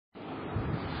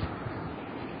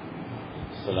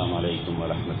السلام عليكم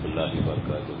ورحمة الله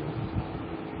وبركاته.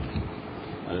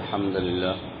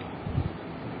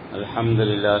 الحمد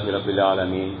لله رب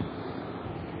العالمين،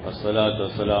 والصلاة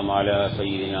والسلام على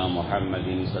سيدنا محمد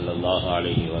صلى الله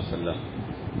عليه وسلم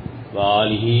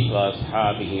وآله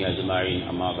وأصحابه أجمعين،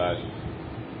 أما بعد.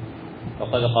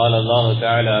 فقد قال الله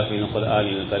تعالى في القرآن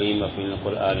الكريم وفي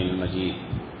القرآن المجيد: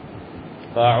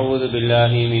 فأعوذ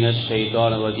بالله من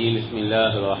الشيطان الرجيم، بسم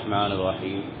الله الرحمن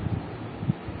الرحيم.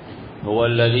 هو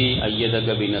الذي أيدك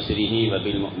بنصره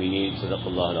وبالمؤمنين، صدق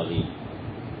الله العظيم.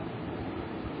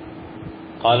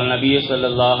 قال النبي صلى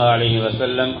الله عليه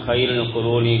وسلم: خير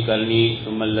القرون قرني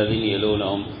ثم الذين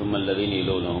يلونهم ثم الذين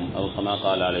يلونهم، أو كما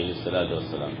قال عليه الصلاة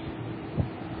والسلام.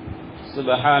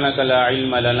 سبحانك لا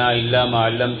علم لنا إلا ما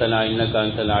علمتنا إنك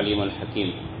أنت العليم الحكيم.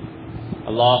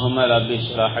 اللهم رب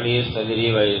اشرح لي صدري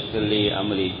ويسر لي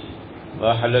أمري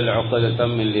واحلل عقدة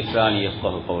من لساني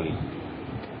يفقهوا قولي.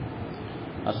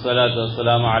 الصلاة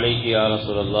والسلام عليك يا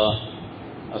رسول الله،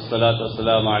 الصلاة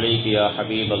والسلام عليك يا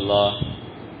حبيب الله،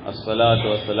 الصلاة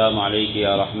والسلام عليك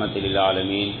يا رحمة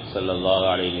للعالمين، صلى الله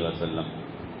عليه وسلم.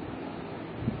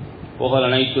 புகழ்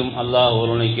அனைத்தும் அல்லாஹ்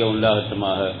ஒருவனுக்கே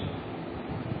உண்டாகட்டுமாக.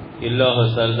 இல்லோக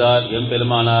சர்தார்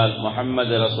எம்பெருமானார்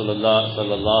முஹம்மது ரசூலுல்லாஹ்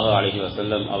ஸல்லல்லாஹு அலைஹி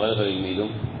வஸல்லம் அவர்களின்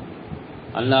மீதும்,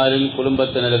 அன்னாரின்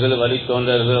குடும்பத்தினர்கள்,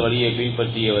 வழித்தோன்றர்கள், வழியை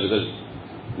பின்பற்றியவர்கள்,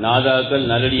 நாதாக்கள்,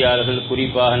 நல்லடியார்கள்,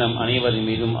 குறிப்பாக நம் அனைவரின்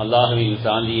மீதும் அல்லாஹுவின்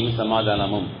சாந்தியும்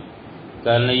சமாதானமும்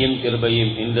கருணையும்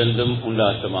கிருபையும் என்றென்றும்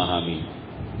உண்டாகட்டுமாக. ஆமீன்.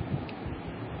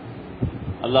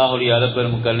 அல்லாஹுடைய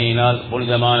அருட்பெரும் கருணையினால்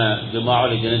புனிதமான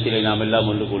ஜும்ஆவுடைய தினத்திலே நாம் எல்லாம்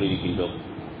ஒன்று கூடியிருக்கின்றோம்.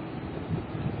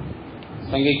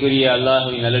 சங்கைக்குரிய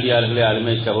அல்லாஹுவின் நல்லடியார்களே,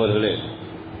 அருமை சகோதரர்களே,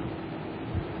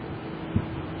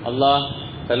 அல்லாஹ்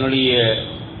தன்னுடைய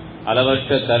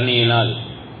அளவற்ற கருணையினால்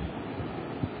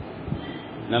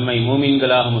நம்மை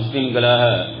மூமின்களாக, முஸ்லிம்களாக,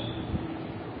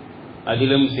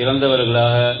 அதிலும்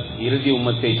சிறந்தவர்களாக, இறுதி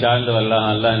உம்மத்தை சார்ந்தவர்களாக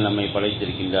அல்லாஹ் நம்மை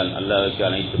படைத்திருக்கின்றான். அல்லாஹ்வுக்கு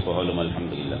அனைத்து புகழும்.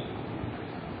 அல்ஹம்துலில்லாஹ்.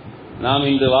 நாம்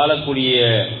இன்று வாழக்கூடிய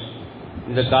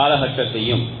இந்த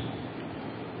காலகட்டத்தையும்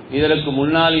இதற்கு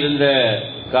முன்னால் இருந்த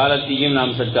காலத்தையும்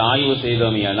நாம் சற்று ஆய்வு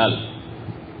செய்தோமேயானால்,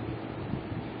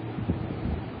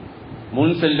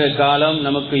 முன் சென்ற காலம்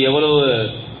நமக்கு எவ்வளவு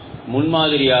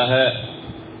முன்மாதிரியாக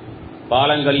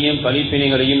பாடங்களையும்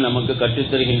படிப்பினைகளையும் நமக்கு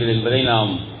கற்றுத்தருகின்றது என்பதை நாம்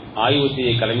ஆய்வு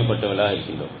செய்ய கடமைப்பட்டவர்களாக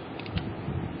இருக்கின்றோம்.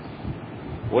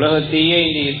 உலகத்தையே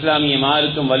இந்த இஸ்லாமிய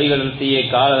மார்க்கம் வழிநடத்திய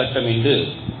காலகட்டம் என்று,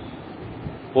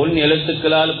 பொன்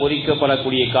எழுத்துக்களால்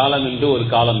பொறிக்கப்படக்கூடிய காலம் என்று ஒரு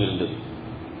காலம் இருந்தது.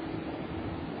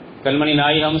 கண்மணி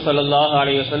நாயகம் ஸல்லல்லாஹு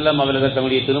அலைஹி வஸல்லம் அவர்கள்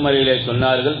தம்முடைய திருமறையிலே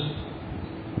சொன்னார்கள்: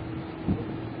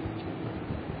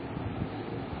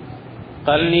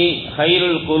 கர்ணி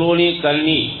ஹைருல் குரூனி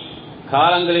கர்ணி,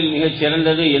 காலங்களில் மிகச்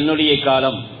சிறந்தது என்னுடைய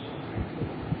காலம்,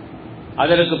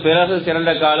 அதற்கு பிறகு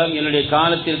சிறந்த காலம் என்னுடைய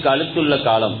காலத்திற்கு அடுத்துள்ள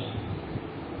காலம்,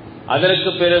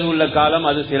 அதற்கு பிறகு உள்ள காலம்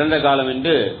அது சிறந்த காலம்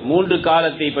என்று 3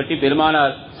 காலத்தை பற்றி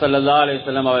பெருமானார் ஸல்லல்லாஹு அலைஹி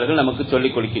வஸல்லம் அவர்கள் நமக்கு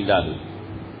சொல்லிக் கொடுக்கின்றார்கள்.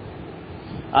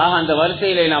 ஆக அந்த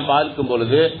வரிசையிலே நாம் பார்க்கும்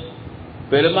பொழுது,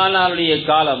 பெருமானாருடைய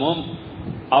காலமும்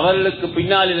அவர்களுக்கு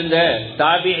பின்னால் இருந்த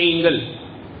தாபிஈன்கள்,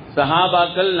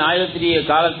 சஹாபாக்கள், நாயகத்துடைய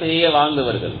காலத்திலேயே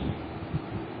வாழ்ந்தவர்கள்.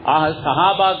 ஆக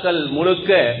சஹாபாக்கள்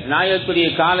முழுக்க நாயகத்துடைய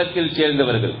காலத்தில்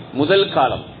சேர்ந்தவர்கள். முதல்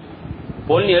காலம்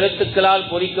பொன் எழுத்துக்களால்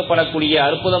பொறிக்கப்படக்கூடிய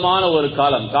அற்புதமான ஒரு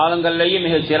காலம், காலங்களிலேயே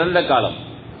மிக சிறந்த காலம்.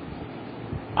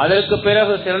 அதற்கு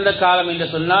பிறகு சிறந்த காலம் என்று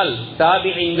சொன்னால்,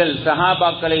 தாபிஈன்கள்,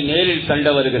 சஹாபாக்களை நேரில்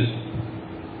கண்டவர்கள்,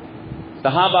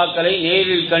 சஹாபாக்களை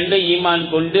நேரில் கண்டு ஈமான்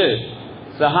கொண்டு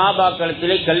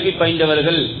சஹாபாக்களத்திலே கல்வி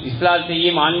பயின்றவர்கள்,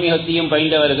 இஸ்லாத்தையும் ஆன்மீகத்தையும்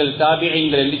பயின்றவர்கள்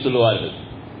தாபிஈன்கள் என்று சொல்லுவார்கள்.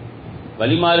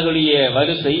 வலிமார்களுடைய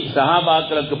வரிசை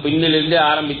சஹாபாக்களுக்கு பின்னிலிருந்து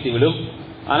ஆரம்பித்துவிடும்.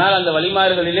 ஆனால் அந்த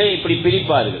வலிமார்களிலே இப்படி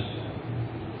பிரிப்பார்கள்.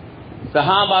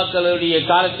 சஹாபாக்களுடைய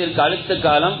காலத்திற்கு அடுத்த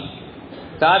காலம்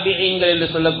தாபிஈன்கள் என்று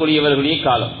சொல்லக்கூடியவர்களுடைய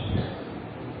காலம்.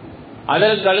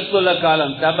 அதற்கு அடுத்துள்ள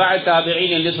காலம் தபஅ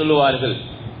தாபிஈன் என்று சொல்லுவார்கள்,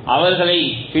 அவர்களை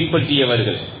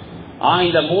பின்பற்றியவர்கள்.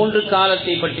 இந்த 3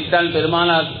 காலத்தை பற்றித்தான்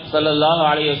பெருமானார் ஸல்லல்லாஹு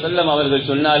அலைஹி வஸல்லம் அவர்கள்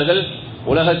சொன்னார்கள்,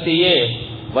 உலகத்தையே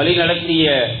வழி நடத்திய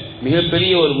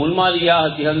மிகப்பெரிய ஒரு முன்மாதிரியாக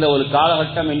திகழ்ந்த ஒரு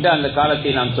காலகட்டம் என்று அந்த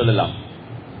காலத்தை நாம் சொல்லலாம்.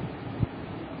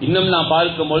 இன்னும் நாம்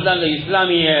பார்க்கும்பொழுது, அந்த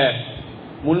இஸ்லாமிய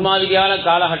முன்மாதிரியான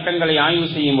காலகட்டங்களை ஆய்வு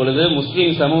செய்யும் பொழுது,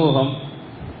 முஸ்லிம் சமூகம்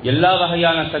எல்லா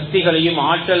வகையான சக்திகளையும்,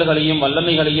 ஆற்றல்களையும்,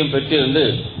 வல்லமைகளையும் பெற்றிருந்து,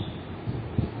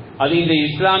 அது இந்த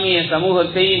இஸ்லாமிய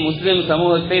சமூகத்தை, முஸ்லிம்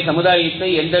சமூகத்தை, சமுதாயத்தை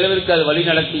எந்த அளவிற்கு அது வழி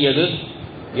நடத்தியது,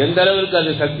 எந்த அளவிற்கு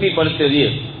அது சக்திப்படுத்தியது,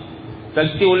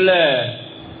 சக்தி உள்ள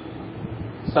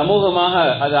சமூகமாக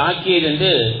அது ஆக்கியது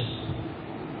என்று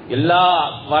எல்லா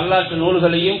வரலாற்று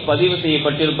நூல்களையும் பதிவு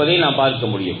செய்யப்பட்டிருப்பதை நாம் பார்க்க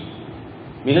முடியும்.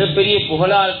 மிகப்பெரிய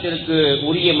புகழாரத்திற்கு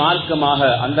உரிய மார்க்கமாக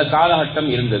அந்த காலகட்டம்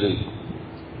இருந்தது.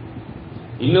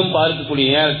 இன்னும் பார்க்கக்கூடிய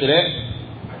நேரத்தில்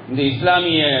இந்த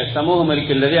இஸ்லாமிய சமூகம்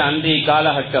இருக்கின்றது, அன்றைய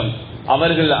காலகட்டம்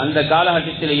அவர்கள் அந்த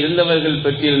காலகட்டத்தில் இருந்தவர்கள்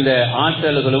பெற்றிருந்த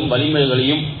ஆற்றல்களும்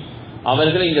வலிமைகளையும்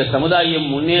அவர்கள் இந்த சமுதாயம்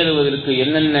முன்னேறுவதற்கு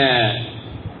என்னென்ன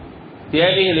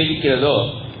தேவைகள் இருக்கிறதோ,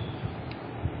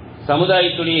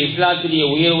 சமுதாயத்துடைய இஸ்லாத்துடைய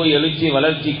உயர்வு எழுச்சி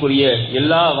வளர்ச்சிக்குரிய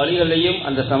எல்லா வழிகளையும்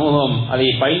அந்த சமூகம் அதை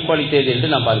பயன்படுத்தியது என்று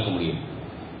நாம் பார்க்க முடியும்.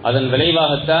 அதன்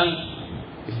விளைவாகத்தான்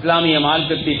இஸ்லாமிய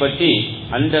மார்க்கத்தை பற்றி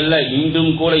அன்றல்ல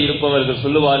இன்றும் கூட இருப்பவர்கள்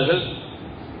சொல்லுவார்கள்,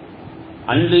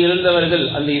 அன்று இருந்தவர்கள்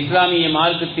அந்த இஸ்லாமிய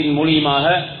மார்க்கத்தின் மூலியமாக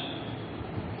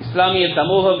இஸ்லாமிய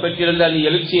சமூகம் பெற்றிருந்த அந்த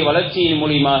எழுச்சி வளர்ச்சியின்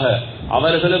மூலியமாக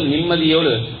அவர்களும்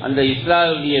நிம்மதியோடு அந்த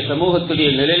இஸ்லாமிய சமூகத்துடைய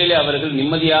நிலையிலே அவர்கள்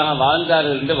நிம்மதியாக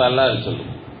வாழ்ந்தார்கள் என்று வரலாறு சொல்லும்.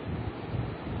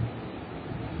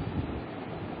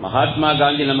 மகாத்மா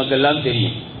காந்தி நமக்கெல்லாம்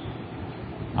தெரியும்.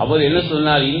 அவர் என்ன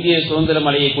சொன்னார்? இந்திய சுதந்திரம்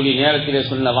அடையக்கூடிய நேரத்திலே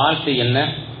சொன்ன வார்த்தை என்ன?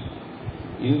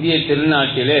 இந்திய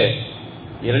திருநாட்டிலே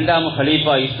இரண்டாம்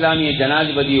ஹலீஃபா இஸ்லாமிய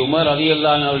ஜனாதிபதி உமர்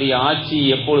ரலியல்லாஹு அவருடைய ஆட்சி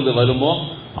எப்பொழுது வருமோ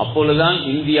அப்பொழுதுதான்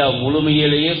இந்தியா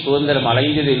முழுமையிலேயே சுதந்திரம்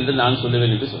அடைந்தது என்று நான்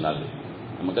சொல்லுவேன் என்று சொன்னார்கள்.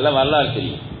 நமக்கெல்லாம் வரலாறு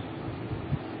தெரியும்.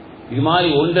 இது மாதிரி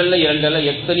ஒன்றல்ல இரண்டல்ல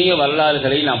எத்தனையோ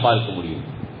வரலாறுகளை நாம் பார்க்க முடியும்.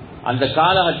 அந்த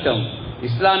காலகட்டம்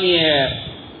இஸ்லாமிய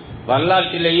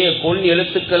வரலாற்றிலேயே பொன்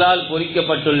எழுத்துக்களால்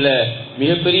பொறிக்கப்பட்டுள்ள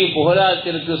மிகப்பெரிய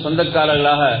புகழாரத்திற்கு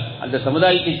சொந்தக்காரர்களாக அந்த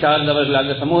சமுதாயத்தை சார்ந்தவர்கள்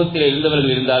அந்த சமூகத்தில்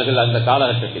இருந்தவர்கள் இருந்தார்கள் அந்த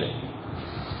காலகட்டத்தில்.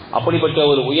 அப்படிப்பட்ட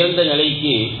ஒரு உயர்ந்த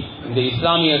நிலைக்கு இந்த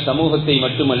இஸ்லாமிய சமூகத்தை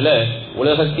மட்டுமல்ல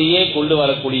உலகத்தையே கொண்டு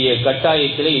வரக்கூடிய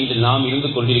கட்டாயத்திலே இன்று நாம் இருந்து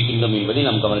கொண்டிருக்கின்றோம் என்பதை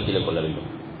நாம் கவனத்தில் கொள்ள வேண்டும்.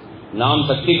 நாம்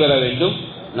சக்தி பெற வேண்டும்.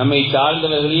 நம்மை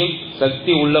சார்ந்தவர்களையும்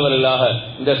சக்தி உள்ளவர்களாக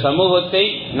இந்த சமூகத்தை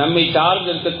நம்மை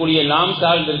சார்ந்திருக்கக்கூடிய நாம்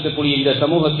சார்ந்திருக்கக்கூடிய இந்த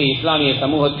சமூகத்தை இஸ்லாமிய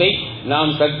சமூகத்தை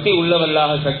நாம் சக்தி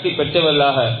உள்ளவர்களாக சக்தி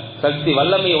பெற்றவர்களாக சக்தி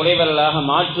வல்லமை உடையவர்களாக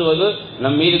மாற்றுவது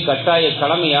நம் மீது கட்டாய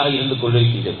கடமையாக இருந்து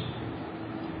கொண்டிருக்கின்றது.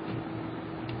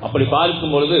 அப்படி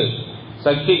பார்க்கும் பொழுது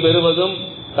சக்தி பெறுவதும்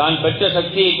தான் பெற்ற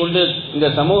சக்தியை கொண்டு இந்த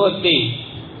சமூகத்தை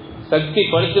சக்தி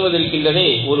படுத்துவதற்கின்றதே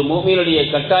ஒரு முஃமினுடைய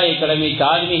கட்டாய கடமை,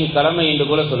 தார்மீக கடமை என்று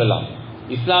கூட சொல்லலாம்.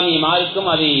 இஸ்லாமிய மார்க்கம்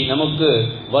அதை நமக்கு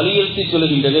வலியுறுத்தி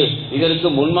சொல்கின்றது. இதற்கு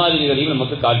முன்மாதிரிகளையும்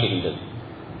நமக்கு காட்டுகின்றது.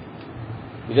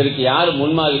 இதற்கு யார்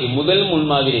முன்மாதிரி? முதல்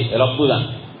முன்மாதிரி ரப்பு தான்,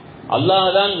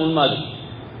 அல்லாஹ் தான் முன்மாதிரி.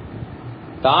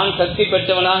 தான் சக்தி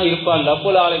பெற்றவனாக இருப்பான்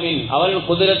ரப்புல் ஆலமீன். அவன்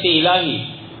குதிரத்தை இலாஹி,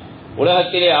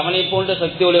 உலகத்திலே அவனை போன்ற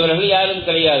சக்தி உடையவர்கள் யாரும்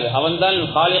கிடையாது. அவன் தான்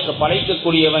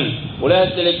படைக்கக்கூடியவன்.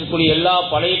 உலகத்தில் இருக்கக்கூடிய எல்லா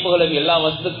படைப்புகளும் எல்லா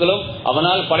வஸ்துக்களும்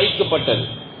அவனால் படைக்கப்பட்டது.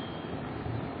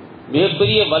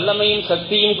 மிகப்பெரிய வல்லமையும்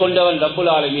சக்தியும் கொண்டவன்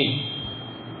ரப்புல் ஆலமீன்.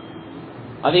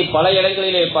 அதை பல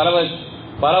இடங்களிலே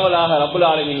பரவலாக ரப்புல்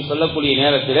ஆலமீன் சொல்லக்கூடிய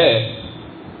நேரத்தில்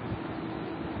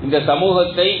இந்த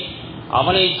சமூகத்தை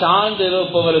அவனை சார்ந்து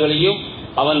இருப்பவர்களையும்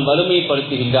அவன்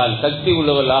வலிமைப்படுத்துகின்றான், சக்தி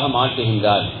உள்ளவர்களாக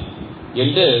மாற்றுகின்றான்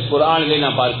என்று குர்ஆனிலே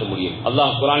நாம் பார்க்க முடியும்.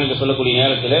 அல்லாஹ் குர்ஆனில் சொல்லக்கூடிய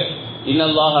நேரத்தில்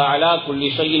இன்னல்லாஹ அலா குல்லி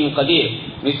ஷைஇன் கதீர்,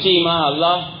 நிச்சயமாக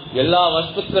அல்லாஹ் எல்லா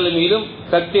வஸ்துக்கள் மீதும்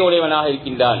சக்தி உடையவனாக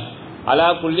இருக்கின்றான். அலா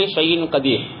குல்லி ஷைஇன்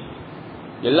கதீர்,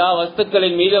 எல்லா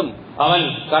வஸ்துக்களின் மீதும் அவன்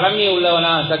கடமை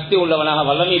உள்ளவனாக சக்தி உள்ளவனாக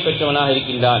வல்லமை பெற்றவனாக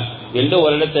இருக்கின்றான் என்று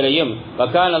ஒரு இடத்திலேயும்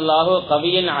வகான் அல்லாஹு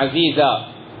கவியன் அசீஸா,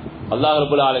 அல்லாஹ்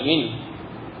ரப்புல் ஆலமீன்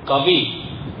கவி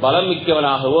பலம்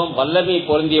மிக்கவனாகவும் வல்லமை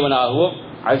பொருந்தியவனாகவும்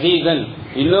அசீசன்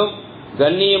இன்னும்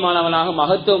கண்ணியமானவனாக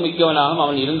மகத்துவம் மிக்கவனாகவும்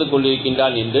அவன் இருந்து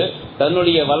கொண்டிருக்கின்றான் என்று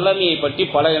தன்னுடைய வல்லமையை பற்றி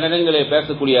பல இடங்களில்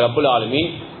பேசக்கூடிய ரப்புல் ஆலமீன்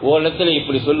ஓரிடத்தில்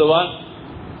இப்படி சொல்லுவான்,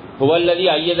 ஹுவல்லதி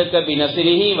ஐயதக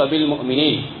பினஸ்ரிஹி வபில்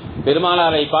முஃமினீன்.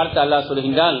 பெருமானாரை பார்த்து அல்லாஹ்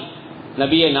சொல்கின்றான்,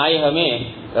 நபியே நாயகமே,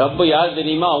 ரப்பு யார்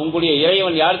தெரியுமா? உங்களுடைய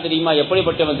இறைவன் யார் தெரியுமா?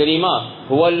 எப்படிப்பட்டவன் தெரியுமா?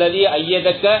 ஹுவல்லதி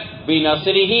ஐயதக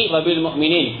பினஸ்ரிஹி வபில்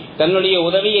முஃமினீன். தன்னுடைய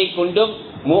உதவியை கொண்டும்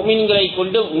முஃமின்களை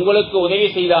கொண்டும் உங்களுக்கு உதவி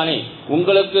செய்தானே,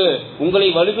 உங்களை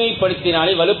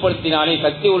வலிமைப்படுத்தினானே, வலுப்படுத்தினானே,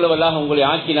 சக்தி உள்ளவர்களாக உங்களை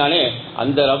ஆக்கினானே,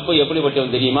 அந்த ரப்பு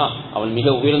எப்படிப்பட்டவன் தெரியுமா? அவன்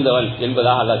மிக உயர்ந்தவன்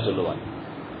என்பதாக அல்லாஹ் சொல்லுவான்.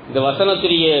 இந்த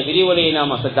வசனத்துடைய விரிவுரையை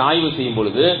நாம் சற்று ஆய்வு செய்யும்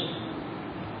பொழுது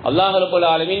அல்லாஹ் ரப்பல்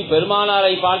ஆலமீன்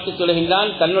பெருமானாரை பார்த்து சொல்கின்றான்,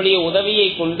 தன்னுடைய உதவியை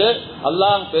கொண்டு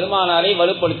அல்லாஹ் பெருமானாரை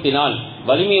வலுப்படுத்தினான்,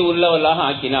 வலிமை உள்ளவர்களாக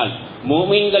ஆக்கினான்.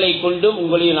 முஃமின்களை கொண்டும்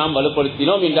உங்களை நாம்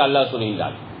வலுப்படுத்தினோம் என்று அல்லாஹ்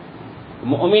சொல்கின்றான்.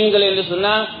 முஃமின்கள் என்று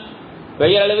சொன்னால்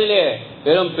பெயரளவிலே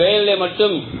வெறும் பெயரிலே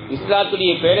மட்டும்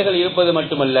இஸ்லாத்துடைய பெயர்கள் இருப்பது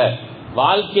மட்டுமல்ல,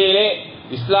 வாழ்க்கையிலே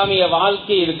இஸ்லாமிய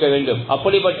வாழ்க்கை இருக்க வேண்டும்.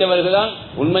 அப்படிப்பட்டவர்கள் தான்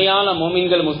உண்மையான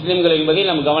முஃமின்கள் முஸ்லிம்கள் என்பதை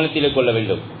நாம் கவனத்திலே கொள்ள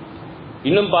வேண்டும்.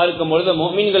 இன்னும் பார்க்கும் பொழுது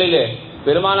முஃமின்களிலே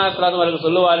பெருமானார் ஸல்லல்லாஹு அலைஹி வஸல்லம் அவர்கள்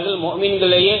சொல்லுவார்கள்,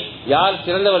 முஃமின்களிலேயே யார்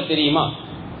சிறந்தவர் தெரியுமா?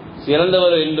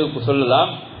 சிறந்தவர் என்று சொல்லலாம்.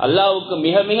 அல்லாஹ்வுக்கு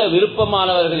மிக மிக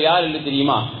விருப்பமானவர்கள் யார் என்று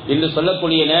தெரியுமா என்று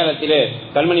சொல்லக்கூடிய நேரத்திலே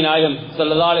கண்மணி நாயகம்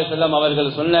ஸல்லல்லாஹு அலைஹி வஸல்லம் அவர்கள்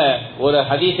சொன்ன ஒரு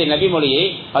ஹதீஸை நபிமொழியை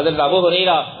ஹஜ்ரத் அபூ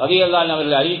ஹுரைரா ரலியல்லாஹு அன்ஹு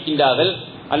அவர்கள் அறிவிக்கின்றார்கள்.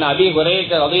 அன் அபீ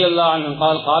ஹுரைரா ரலியல்லாஹு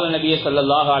அன்ஹு قال நபி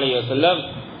ஸல்லல்லாஹு அலைஹி வஸல்லம்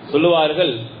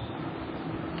சொல்லுவார்கள்,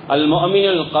 அல்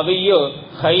முஃமினுல் கவிய்யு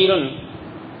கைருன்,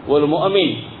 ஒரு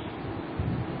முஃமின்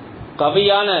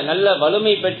கவியான நல்ல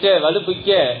வலிமை பெற்ற வலுப்பிக்க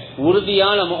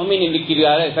உறுதியான முஃமின்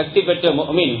இருக்கிறார், சக்தி பெற்ற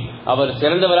முஃமின் அவர்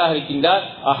சிறந்தவராக இருக்கின்றார்.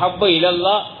 அஹப்ப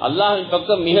இலல்லாஹ், அல்லாஹ்வின்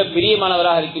பக்கம் மிக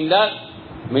பிரியமானவராக இருக்கின்றார்.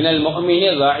 மினல் முஃமினி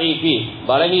ضعீஃபி,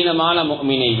 பலகீனமான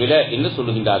முஃமினை விட என்று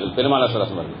சொல்லுகின்றார்கள் பெருமானார்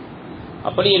ஸல்லல்லாஹு அலைஹி வஸல்லம்.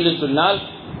 அப்படி என்று சொன்னால்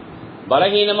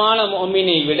பலகீனமான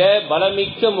முஃமினை விட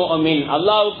பலமிக்க முஃமின்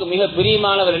அல்லாஹ்வுக்கு மிக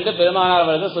பிரியமானவர் என்று பெருமானார்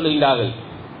அவர்கள் சொல்லுகின்றார்கள்.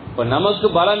 இப்ப நமக்கு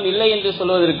பலம் இல்லை என்று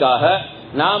சொல்வதற்காக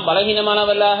நாம்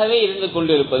பலகீனமானவர்களாகவே இருந்து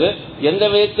கொண்டிருப்பது எந்த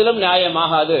விதத்திலும்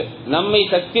நியாயமாகாது. நம்மை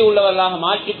சக்தி உள்ளவர்களாக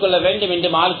மாற்றிக்கொள்ள வேண்டும் என்று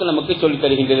மார்க்கம் நமக்கு சொல்லித்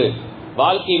தருகின்றது.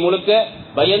 வாழ்க்கை முழுக்க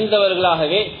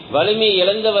பயந்தவர்களாகவே வலிமை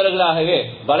இழந்தவர்களாகவே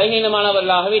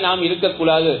பலகீனமானவர்களாகவே நாம்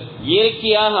இருக்கக்கூடாது.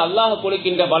 இயற்கையாக அல்லாஹ்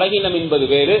கொடுக்கின்ற பலகீனம் என்பது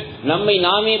வேறு, நம்மை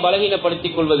நாமே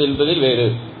பலகீனப்படுத்திக் கொள்வது என்பது வேறு.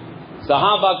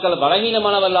 சஹாபாக்கள்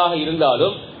பலகீனமானவர்களாக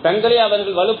இருந்தாலும் தங்களை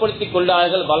அவர்கள் வலுப்படுத்திக்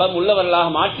கொண்டார்கள், பலம் உள்ளவர்களாக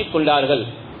மாற்றிக்கொண்டார்கள்.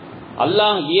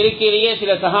 அல்லாஹ் இயற்கையிலேயே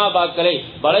சில சஹாபாக்களை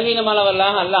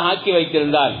பலகீனமானவர்களாக அல்லாஹ் ஆக்கி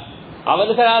வைத்திருந்தார்.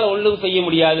 அவர்களால் ஒன்றும் செய்ய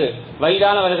முடியாது.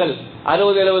 வயதானவர்கள்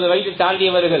 60-70 வயது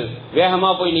தாண்டியவர்கள் வேகமா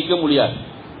போய் நிற்க முடியாது.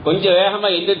 கொஞ்சம் வேகமா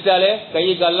எந்திரித்தாலே கை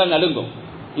காலெல்லாம் நடுங்கும்.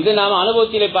 இது நாம்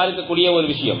அனுபவத்திலே பார்க்கக்கூடிய ஒரு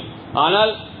விஷயம்.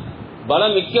 ஆனால்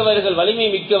பலம் மிக்கவர்கள், வலிமை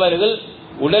மிக்கவர்கள்,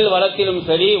 உடல் வளத்திலும்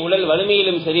சரி, உடல்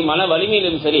வலிமையிலும் சரி, மன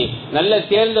வலிமையிலும் சரி நல்ல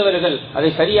தேர்ந்தவர்கள் அதை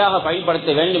சரியாக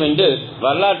பயன்படுத்த வேண்டும் என்று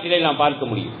வரலாற்றிலே நாம் பார்க்க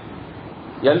முடியும்.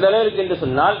 எந்த அளவிற்கு என்று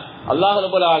சொன்னால் அல்லாஹ்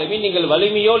ரப்பல் ஆலமீன் நீங்கள்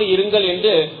வலிமையோடு இருங்கள்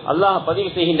என்று அல்லாஹ் பதிவு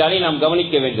செய்கின்றாலே நாம்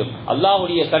கவனிக்க வேண்டும்.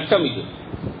 அல்லாஹ்வுடைய சட்டம் இது.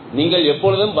 நீங்கள்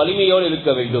எப்பொழுதும் வலிமையோடு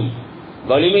இருக்க வேண்டும்.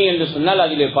 வலிமை என்று சொன்னால்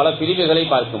அதிலே பல பிரிவுகளை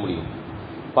பார்க்க முடியும்.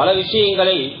 பல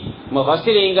விஷயங்களை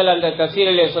முஃபஸ்ஸிரீன்கள் அந்த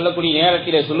தஃசீரிலே சொல்லக்கூடிய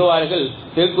நேரத்திலே சொல்லுவார்கள்.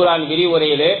 திருக்குர்ஆன்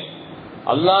விரிவுரையிலே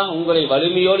அல்லாஹ் உங்களை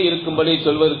வலிமையோடு இருக்கும்படி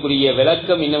சொல்வதற்குரிய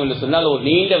விளக்கம் என்னவென்று சொன்னால் ஒரு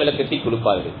நீண்ட விளக்கத்தை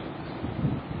கொடுப்பார்கள்.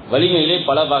 வலிமையிலே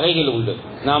பல வகைகள் உண்டு,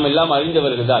 நாம் எல்லாம்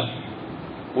அறிந்தவர்கள் தான்.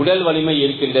 உடல் வலிமை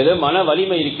இருக்கின்றது, மன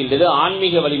வலிமை இருக்கின்றது,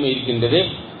 ஆன்மீக வலிமை இருக்கின்றது,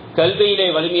 கல்வியிலே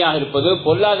வலிமையாக இருப்பது,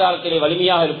 பொருளாதாரத்திலே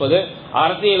வலிமையாக இருப்பது,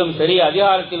 அரசியலும் சரி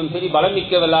அதிகாரத்திலும் சரி பலம்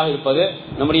மிக்கவர்களாக இருப்பது,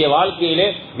 நம்முடைய வாழ்க்கையிலே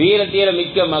வீர தீர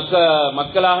மிக்க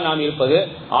மக்களாக நாம் இருப்பது,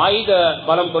 ஆயுத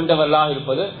பலம் கொண்டவர்களாக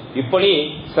இருப்பது, இப்படி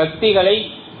சக்திகளை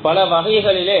பல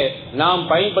வகைகளிலே நாம்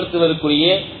பயன்படுத்துவதற்குரிய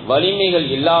வலிமைகள்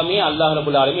எல்லாமே அல்லாஹ்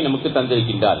ரப்பல் ஆலமீன் நமக்கு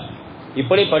தந்திருக்கின்றார்.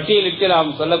 இப்படி பட்டியலிட்டு நாம்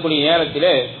சொல்லக்கூடிய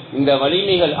நேரத்திலே இந்த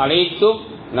வலிமைகள் அனைத்தும்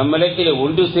நம்மிடத்திலே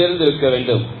ஒன்று சேர்ந்து இருக்க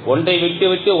வேண்டும். ஒன்றை விட்டு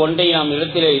விட்டு ஒன்றை நாம்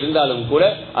இடத்திலே இருந்தாலும் கூட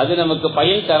அது நமக்கு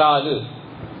பயன் தராது.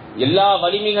 எல்லா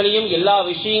வலிமைகளையும் எல்லா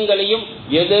விஷயங்களையும்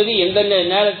எது எந்தெந்த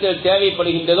நேரத்தில்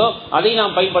தேவைப்படுகின்றதோ அதை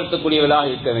நாம் பயன்படுத்தக்கூடியவர்களாக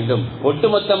இருக்க வேண்டும்.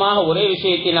 ஒட்டுமொத்தமாக ஒரே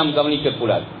விஷயத்தை நாம் கவனிக்க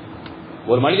கூடாது.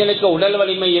 ஒரு மனிதனுக்கு உடல்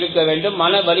வலிமை இருக்க வேண்டும்,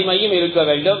 மன வலிமையும் இருக்க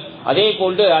வேண்டும். அதே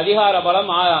போன்று அதிகார பலம்,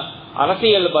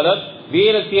 அரசியல் பலம்,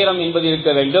 வீர தீரம் என்பது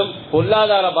இருக்க வேண்டும்,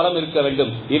 பொருளாதார பலம் இருக்க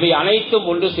வேண்டும். இவை அனைத்தும்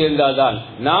ஒன்று சேர்ந்தால்தான்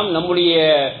நாம் நம்முடைய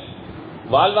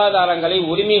வாழ்வாதாரங்களை,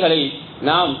 உரிமைகளை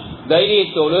நாம்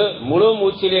தைரியத்தோடு முழு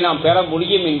மூச்சிலே நாம் பெற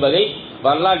முடியும் என்பதை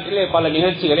வரலாற்றிலே பல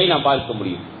நிகழ்ச்சிகளை நாம் பார்க்க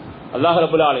முடியும். அல்லாஹ்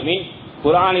ரப்பல் ஆலமீன்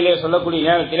குர்ஆனிலே சொல்லக்கூடிய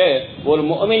நேரத்திலே ஒரு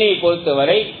முஃமினை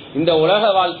பொறுத்தவரை இந்த உலக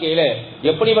வாழ்க்கையில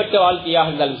எப்படிப்பட்ட வாழ்க்கையாக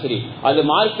இருந்தாலும் சரி, அது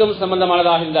மார்க்கம்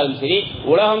சம்பந்தமானதாக இருந்தாலும் சரி,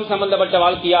 உலகம் சம்பந்தப்பட்ட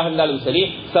வாழ்க்கையாக இருந்தாலும் சரி,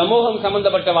 சமூகம்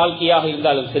சம்பந்தப்பட்ட வாழ்க்கையாக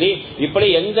இருந்தாலும் சரி, இப்படி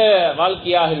எந்த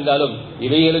வாழ்க்கையாக இருந்தாலும்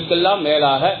இவைகளுக்கெல்லாம்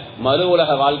மேலாக மறு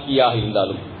உலக வாழ்க்கையாக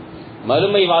இருந்தாலும்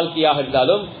மறுமை வாழ்க்கையாக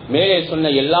இருந்தாலும் மேலே சொன்ன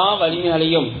எல்லா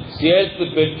வலிமைகளையும் சேர்த்து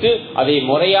பெற்று அதை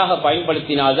முறையாக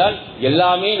பயன்படுத்தினால்தான்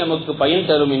எல்லாமே நமக்கு பயன்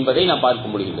தரும் என்பதை நாம்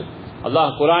பார்க்க முடிகிறது. அல்லாஹ்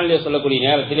குர்ஆனிலே சொல்லக்கூடிய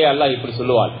நேரத்திலே அல்லாஹ் இப்படி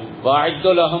சொல்லுவார்,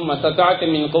 வஅஅத்து லஹும்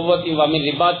மஸ்ததஅத்தும் மின் குவ்வத்தின் வ மின்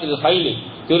ரிபாத்தில் கைல்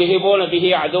துர்ஹிபூன பிஹி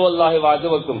அதுவல்லாஹி வ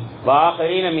அதுவக்கும் வ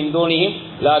ஆகரீன மின் தூனிஹிம்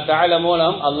லா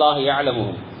தஅலமூனஹும் அல்லாஹ்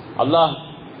யஅலமுஹும். அல்லாஹ்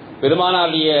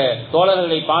பெருமானாருடைய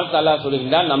தோழர்களை பார்த்து அல்லாஹ்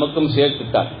சொல்லுகின்றான், நமக்கும்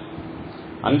சேர்த்துட்டார்.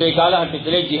 அன்றைய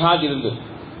காலகட்டத்திலே ஜிஹாத் இருந்து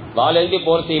வாளேந்தி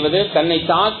போர் செய்வது, தன்னை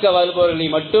தாக்க வருபவர்களை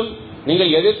மட்டும்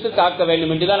நீங்கள் எதிர்த்து தாக்க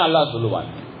வேண்டும் என்றுதான் அல்லாஹ் சொல்லுவார்.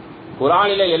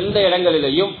 குர்ஆனிலே எந்த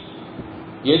இடங்களிலேயும்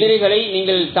எதிரிகளை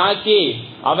நீங்கள் தாக்கி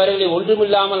அவர்களை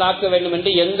ஒன்றுமில்லாமல் ஆக்க வேண்டும்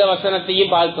என்று எந்த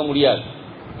வசனத்தையும் பார்க்க முடியாது.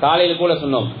 காலையில் கூட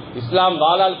சொன்னோம், இஸ்லாம்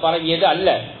வாளால் பரவியது அல்ல.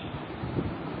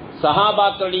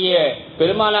 சஹாபாக்களுடைய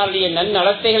பெருமானாருடைய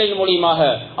நன்னடத்தைகளின் மூலியமாக,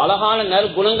 அழகான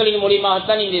நற்குணங்களின்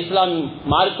மூலியமாகத்தான் இந்த இஸ்லாம்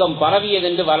மார்க்கம் பரவியது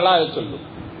என்று வரலாறு சொல்லும்.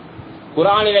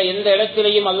 குர்ஆனிலே எந்த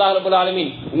இடத்திலேயும் அல்லாஹ் ரப்பல்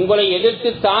ஆலமீன் உங்களை எதிர்த்து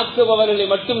தாக்குபவர்களை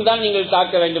மட்டும்தான் நீங்கள்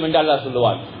தாக்க வேண்டும் என்று அல்லாஹ்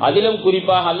சொல்லுவார். அதிலும்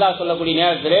குறிப்பாக அல்லாஹ் சொல்லக்கூடிய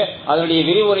நேரத்திலே அதனுடைய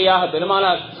விரிவுரையாக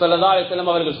பெருமானார் ஸல்லல்லாஹு அலைஹி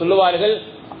வஸல்லம் அவர்கள் சொல்லுவார்கள்,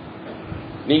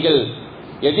 நீங்கள்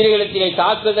எதிரிகளிடத்திலே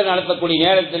தாக்குதல் நடத்தக்கூடிய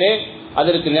நேரத்திலே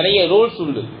அதற்கு நிறைய ரூல்ஸ்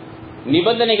உண்டு,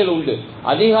 நிபந்தனைகள் உண்டு.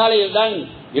 அதிகாலையில் தான்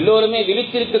எல்லோருமே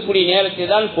விழித்திருக்கக்கூடிய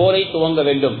நேரத்தில் தான் போரை துவங்க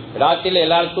வேண்டும். ராத்திரியில்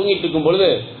எல்லாரும் தூங்கிட்டு இருக்கும் பொழுது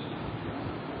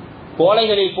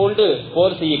கோழைகளை போன்று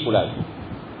போர் செய்யக்கூடாது.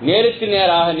 நேருக்கு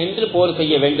நேராக நின்று போர்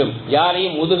செய்ய வேண்டும்.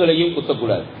 யாரையும் முதுகலையும்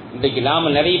குத்தக்கூடாது. இன்றைக்கு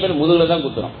நாம நிறைய பேர் முதுகுல தான்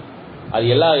குத்துறோம். அது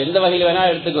எந்த வகையில் வேணா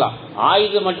எடுத்துக்கலாம்.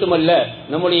 ஆயுதம் மட்டுமல்ல,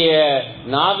 நம்முடைய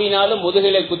நாவினாலும்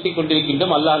முதுகிலை குத்தி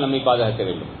கொண்டிருக்கின்றோம். அல்லாஹ் நம்மை பாதுகாக்க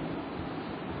வேண்டும்.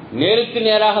 நேருக்கு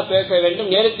நேராக பேச வேண்டும்,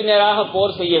 நேருக்கு நேராக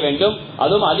போர் செய்ய வேண்டும்.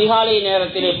 அதுவும் அதிகாலை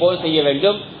நேரத்திலே போர் செய்ய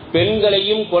வேண்டும்.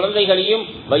 பெண்களையும் குழந்தைகளையும்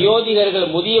வயோதிகர்கள்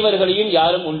முதியவர்களையும்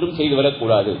யாரும் ஒன்றும்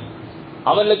செய்துவிடக்கூடாது.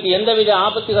 அவர்களுக்கு எந்தவித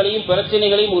ஆபத்துகளையும்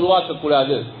பிரச்சனைகளையும்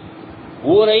உருவாக்கக்கூடாது.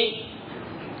 ஊரை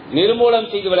நிர்மூலம்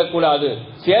செய்துவிடக்கூடாது,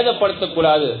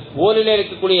 சேதப்படுத்தக்கூடாது. ஊரில்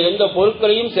இருக்கக்கூடிய எந்த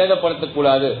பொருட்களையும்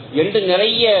சேதப்படுத்தக்கூடாது என்று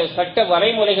நிறைய சட்ட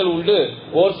வரைமுறைகள் உண்டு.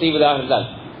 போர் செய்வதாக இருந்தால்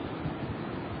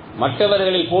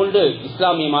மற்றவர்களை போன்று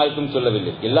இஸ்லாமிய மார்க்கம்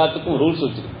சொல்லவில்லை. எல்லாத்துக்கும் ரூல்ஸ்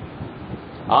வச்சிருக்கு.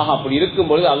 அப்படி இருக்கும்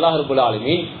பொழுது அல்லாஹ் ரப்பல்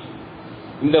ஆலமீன்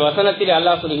இந்த வசனத்தில்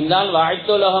அல்லாஹ் சொல்கின்றான்,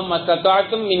 வஅய்துலஹும்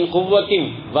மஸ்ததஅதும் மின் குவ்வத்தின்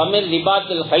வமின்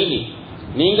ரிபாத்தில் கைலி.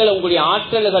 நீங்கள் உங்களுடைய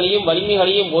ஆற்றல்களையும்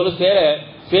வலிமைகளையும் ஒரு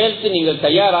சேர்த்து நீங்கள்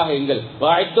தயாராக இருங்கள்.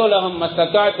 வஅய்துலஹும்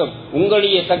மஸ்ததஅதும்,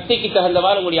 உங்களுடைய சக்திக்கு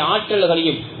தகுந்தவாறு உங்களுடைய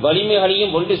ஆற்றல்களையும்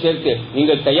வலிமைகளையும் ஒன்று சேர்த்து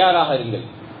நீங்கள் தயாராக இருங்கள்.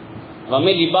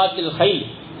 வமின் ரிபாத்தில் கைல்,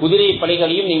 குதிரை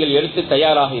படைகளையும் நீங்கள் எடுத்து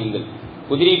தயாராக இருங்கள்.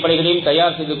 குதிரை படைகளையும்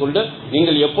தயார் செய்து கொண்டு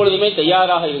நீங்கள் எப்பொழுதுமே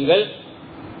தயாராக இருங்கள்.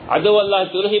 அதுவல்லாஹ்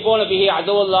துர்ஹிபூன பிஹி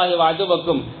அதுவல்லாஹி வ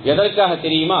அதுவக்கும். எதற்காக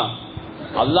தெரியுமா?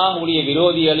 அல்லாஹ்வுடைய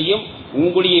விரோதிகளையும்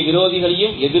உங்களுடைய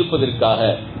விரோதிகளையும் எதிர்ப்பதற்காக.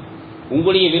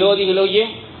 உங்களுடைய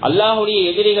விரோதிகளையும் அல்லாஹ்வுடைய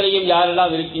எதிரிகளையும்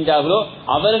யாரெல்லாம் இருக்கின்றார்களோ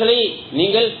அவர்களை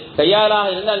நீங்கள்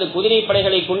தயாராக இருந்து அந்த குதிரை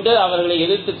படைகளை கொண்டு அவர்களை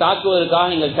எதிர்த்து தாக்குவதற்காக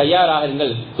நீங்கள் தயாராக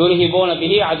இருங்கள். துர்ஹிபூன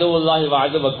பிஹி அதுவல்லாஹி வ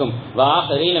அதுவக்கும் வ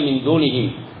ஆகரீன மின்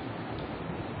தூனிஹிம்.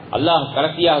 அல்லாஹ்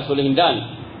கடைசியாக சொல்கின்றான்,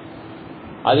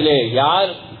 அதிலே யார்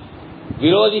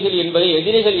விரோதிகள் என்பதை,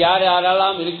 எதிரிகள் யார்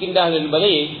யாரெல்லாம் இருக்கின்றார்கள்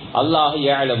என்பதை அல்லாஹ்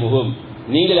யஅலமுஹும்,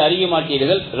 நீங்கள் அறிய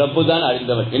மாட்டீர்கள், ரப்பு தான்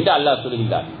அறிந்தவன் என்று அல்லாஹ்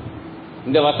சொல்கின்றார்.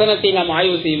 இந்த வசனத்தை நாம்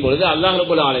ஆய்வு செய்யும் பொழுது அல்லாஹ்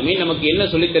ரப்பல் ஆலமீன் நமக்கு என்ன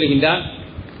சொல்லித் தருகின்றார்?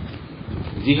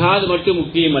 ஜிஹாத் மட்டும்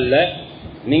முக்கியமல்ல,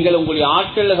 நீங்கள் உங்களுடைய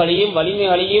ஆற்றல்களையும்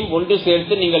வலிமைகளையும் ஒன்று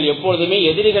சேர்த்து நீங்கள் எப்பொழுதுமே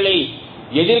எதிரிகளை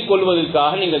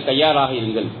எதிர்கொள்வதற்காக நீங்கள் தயாராக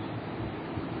இருங்கள்.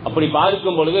 அப்படி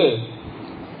பார்க்கும் பொழுது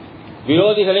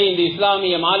விரோதிகளை இந்த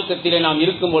இஸ்லாமிய மார்க்கத்திலே நாம்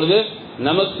இருக்கும் பொழுது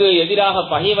நமக்கு எதிராக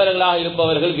பகைவர்களாக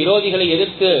இருப்பவர்கள் விரோதிகளை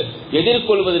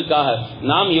எதிர்கொள்வதற்காக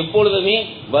நாம் எப்பொழுதுமே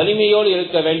வலிமையோடு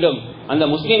இருக்க வேண்டும். அந்த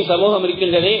முஸ்லிம் சமூகம்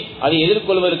இருக்கின்றதே அதை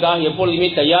எதிர்கொள்வதற்காக எப்பொழுதுமே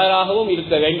தயாராகவும்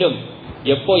இருக்க வேண்டும்.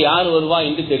 எப்போ யார் வருவா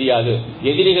என்று தெரியாது.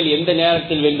 எதிரிகள் எந்த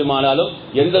நேரத்தில் வேண்டுமானாலும்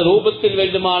எந்த ரூபத்தில்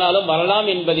வேண்டுமானாலும் வரலாம்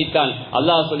என்பதைத்தான்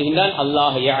அல்லாஹ் சொல்கின்றான்.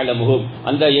 அல்லாஹ் யஅலமுஹும்,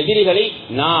 அந்த எதிரிகளை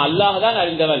நான் அல்லாஹ் தான்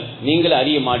அறிந்தவன், நீங்கள்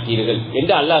அறிய மாட்டீர்கள்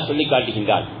என்று அல்லாஹ் சொல்லி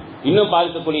காட்டுகின்றான். இன்னும்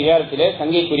பார்க்கக்கூடிய நேரத்திலே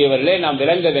சங்கைக்குரியவர்களே நாம்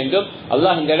விளங்க வேண்டும்.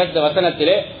 அல்லாஹ் இந்த இடத்த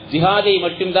வசனத்திலே ஜிஹாதை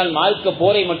மட்டும்தான், மார்க்க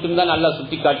போரை மட்டும்தான் அல்லாஹ்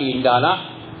சுட்டி காட்டுகின்றானா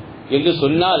என்று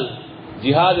சொன்னால்,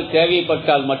 ஜிஹாது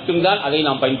தேவைப்பட்டால் மட்டும்தான் அதை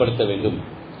நாம் பயன்படுத்த வேண்டும்.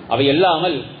 அவை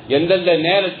இல்லாமல் எந்தெந்த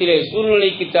நேரத்திலே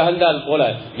சூழ்நிலைக்கு தகுந்தால் போல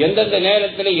எந்தெந்த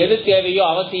நேரத்திலே எது தேவையோ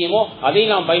அவசியமோ அதை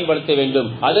நாம் பயன்படுத்த வேண்டும்.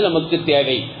 அது நமக்கு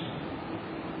தேவை.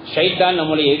 ஷைத்தான்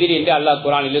நம்முடைய எதிரி என்று அல்லாஹ்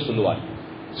குர்ஆனிலே சொல்லுவார்.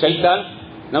 ஷைத்தான்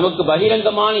நமக்கு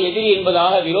பகிரங்கமான எதிரி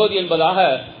என்பதாக, விரோதி என்பதாக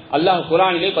அல்லாஹ்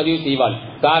குர்ஆனிலே பதிவு செய்வான்.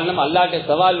 காரணம், அல்லாஹ்விடம்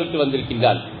சவால் விட்டு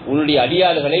வந்திருக்கின்றான். உன்னுடைய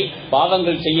அடியார்களை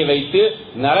பாவங்கள் செய்ய வைத்து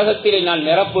நரகத்திலே நான்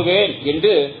நிரப்புவேன்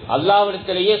என்று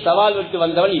அல்லாஹ்விடத்திலேயே சவால் விட்டு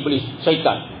வந்தவன் இப்லீஸ்,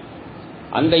 ஷைத்தான்.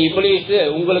 அந்த இப்லீஸ்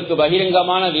உங்களுக்கு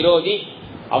பகிரங்கமான விரோதி.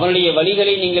 அவனுடைய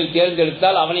வழிகளை நீங்கள்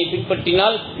தேர்ந்தெடுத்தால், அவனை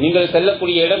பின்பற்றினால் நீங்கள்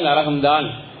செல்லக்கூடிய இடம் நரகம்தான்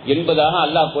என்பதாக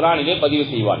அல்லாஹ் குர்ஆனிலே பதிவு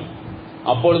செய்வான்.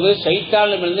 அப்பொழுது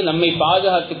ஷைத்தானிடமிருந்து நம்மை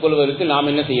பாதுகாத்துக் கொள்வதற்கு நாம்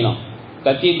என்ன செய்யணும்?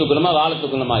 கத்தியை தூக்கணுமா, வாழை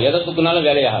தூக்கணுமா? எதை தூக்கினாலும்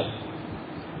வேலையாகாது.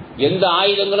 எந்த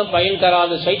ஆயுதங்களும் பயன்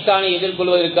தராது. ஷைத்தானை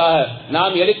எதிர்கொள்வதற்காக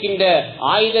நாம் எடுக்கின்ற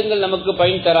ஆயுதங்கள் நமக்கு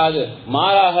பயன் தராது.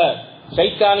 மாறாக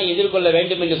ஷைத்தானை எதிர்கொள்ள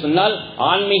வேண்டும் என்று சொன்னால்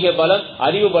ஆன்மீக பலம்,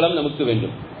 அறிவு பலம் நமக்கு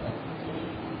வேண்டும்.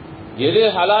 எது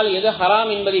ஹலால் எது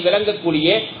ஹராம் என்பதை விளங்கக்கூடிய,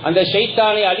 அந்த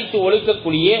ஷைத்தானை அடித்து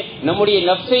ஒழுக்கக்கூடிய, நம்முடைய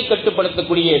நஃப்ஸை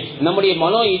கட்டுப்படுத்தக்கூடிய, நம்முடைய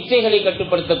மனோ இச்சைகளை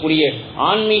கட்டுப்படுத்தக்கூடிய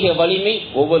ஆன்மீக வலிமை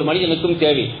ஒவ்வொரு மனிதனுக்கும்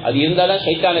தேவை. அது இருந்தால்தான்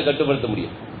ஷைத்தானை கட்டுப்படுத்த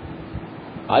முடியும்.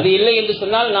 அது இல்லை என்று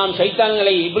சொன்னால் நாம்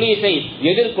ஷைத்தான்களை, இப்லீஸை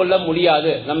எதிர்கொள்ள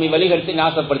முடியாது. நம்மை வழிகட்டி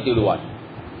நாசப்படுத்தி விடுவான்.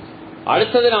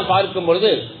 அடுத்தது நாம் பார்க்கும்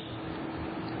பொழுது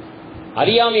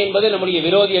அறியாமை என்பது நம்முடைய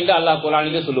விரோதி என்று அல்லாஹ்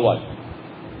குர்ஆனிலே சொல்லுவார்.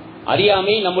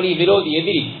 அறியாமை நம்முடைய விரோதி,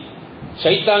 எதிரி.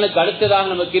 ஷைத்தானுக்கு அடுத்ததாக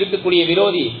நமக்கு இருக்கக்கூடிய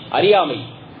விரோதி அறியாமை.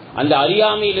 அந்த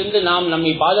அறியாமையிலிருந்து நாம்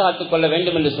நம்மை பாதுகாத்துக் கொள்ள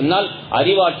வேண்டும் என்று சொன்னால்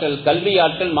அறிவாற்றல்,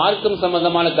 கல்வியாற்றல், மார்க்கம்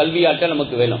சம்பந்தமான கல்வியாற்றல்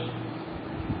நமக்கு வேணும்.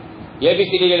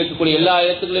 ஏபிசிடியில் இருக்கக்கூடிய எல்லா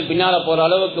இடத்துக்கும் பின்னால போற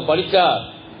அளவுக்கு படிச்சா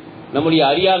நம்முடைய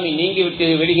அறியாமை நீங்கி விட்டு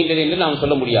விடுகின்றது என்று நாம்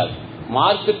சொல்ல முடியாது.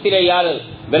 மார்க்கத்திலே யார்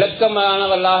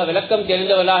விளக்கமானவர்களாக, விளக்கம்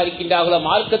தெரிந்தவர்களாக இருக்கின்றார்களோ,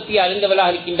 மார்க்கத்தை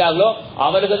அறிந்தவர்களாக இருக்கின்றார்களோ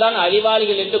அவர்கள் தான்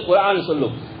அறிவாளிகள் என்று குர்ஆன்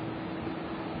சொல்லும்.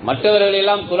 மற்றவர்கள்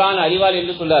எல்லாம் குர்ஆன் அறிவாளி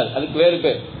என்று சொல்லார், அதுக்கு வேறு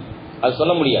பேர், அது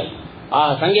சொல்ல முடியாது.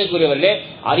 சங்கைக்குரியவர்களே,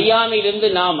 அறியாமையிலிருந்து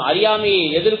நாம் அறியாமையை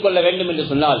எதிர்கொள்ள வேண்டும் என்று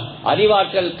சொன்னால்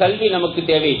அறிவாற்றல், கல்வி நமக்கு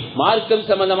தேவை. மார்க்கம்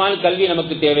சம்பந்தமான கல்வி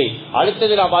நமக்கு தேவை.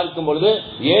 அடுத்தது நாம் பார்க்கும் பொழுது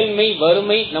ஏழ்மை,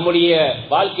 வறுமை நம்முடைய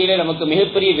வாழ்க்கையிலே நமக்கு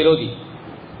மிகப்பெரிய விரோதி.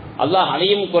 அல்லாஹ்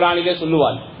அதையும் குர்ஆனிலே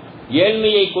சொல்லுவான்.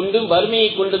 ஏழ்மையை கொண்டும் வறுமையை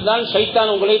கொண்டும் தான்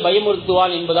ஷைத்தான் உங்களை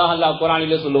பயமுறுத்துவான் என்பதாக அல்லாஹ்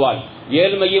குர்ஆனிலே சொல்லுவான்.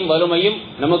 ஏழ்மையும் வறுமையும்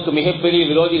நமக்கு மிகப்பெரிய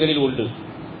விரோதிகளில் உண்டு.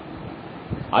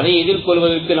 அதை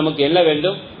எதிர்கொள்வதற்கு நமக்கு என்ன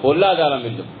வேண்டும்? பொருளாதாரம்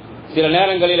வேண்டும். சில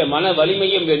நேரங்களில் மன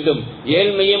வலிமையும் வேண்டும்.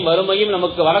 ஏழ்மையும் வறுமையும்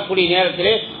நமக்கு வரக்கூடிய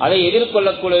நேரத்திலே அதை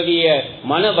எதிர்கொள்ளக்கூடிய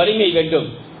மன வலிமை வேண்டும்.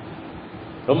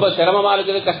 ரொம்ப சிரமமா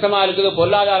இருக்குது, கஷ்டமா இருக்குது,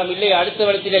 பொருளாதாரம் இல்லை, அடுத்த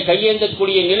இடத்திலே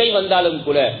கையேந்தக்கூடிய நிலை வந்தாலும்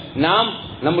கூட நாம்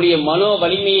நம்முடைய மனோ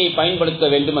வலிமையை பயன்படுத்த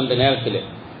வேண்டும். அந்த நேரத்தில்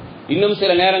இன்னும்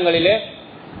சில நேரங்களிலே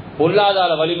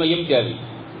பொருளாதார வலிமையும் தேவை.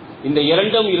 இந்த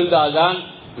இரண்டும் இருந்தால்தான்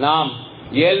நாம்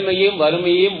ஏழ்மையும்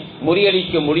வறுமையும்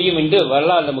முறியடிக்க முடியும் என்று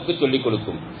வரலாறு நமக்கு சொல்லிக்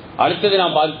கொடுக்கும். அடுத்தது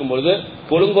நாம் பார்க்கும் பொழுது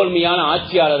கொடுங்கோன்மையான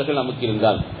ஆட்சியாளர்கள் நமக்கு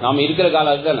இருந்தால், நாம் இருக்கிற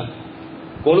காலத்தில்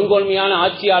கொடுங்கோன்மையான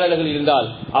ஆட்சியாளர்கள் இருந்தால்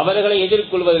அவர்களை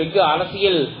எதிர்கொள்வதற்கு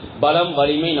அரசியல் பலம்,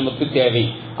 வலிமை நமக்கு தேவை.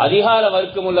 அதிகார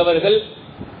வர்க்கம் உள்ளவர்கள்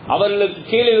அவர்களுக்கு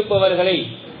கீழ் இருப்பவர்களை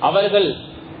அவர்கள்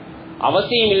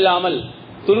அவசியம் இல்லாமல்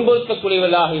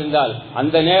துன்புறுத்தக்கூடியவர்களாக இருந்தால்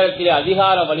அந்த நேரத்தில்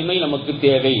அதிகார வலிமை நமக்கு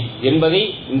தேவை என்பதை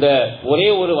இந்த ஒரே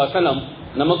ஒரு வசனம்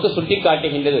நமக்கு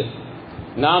சுட்டிக்காட்டுகின்றது.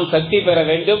 நாம் சக்தி பெற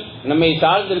வேண்டும், நம்மை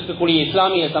சார்ந்திருக்கக்கூடிய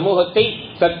இஸ்லாமிய சமூகத்தை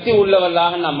சக்தி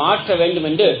உள்ளவர்களாக நாம் மாற்ற வேண்டும்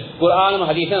என்று குர்ஆனும்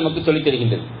ஹதீஸும் நமக்கு சொல்லித்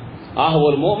தருகின்றது. ஆக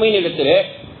ஒரு முஃமினிடத்திலே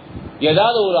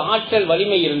ஏதாவது ஒரு ஆற்றல்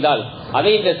வலிமை இருந்தால்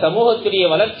அதை இந்த சமூகத்துடைய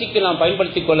வளர்ச்சிக்கு நாம்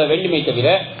பயன்படுத்திக் கொள்ள வேண்டுமே தவிர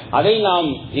அதை நாம்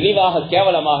இழிவாக,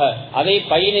 கேவலமாக, அதை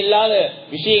பயனில்லாத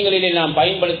விஷயங்களிலே நாம்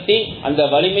பயன்படுத்தி அந்த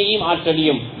வலிமையும்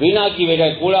ஆற்றலையும்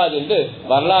வீணாக்கிவிடக் கூடாது என்று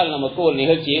வரலாறு நமக்கு ஒரு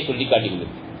நிகழ்ச்சியை சுட்டிக்காட்டுகிறது.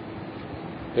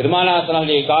 பெருமானார்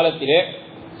காலத்திலே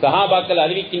சஹாபாக்கள்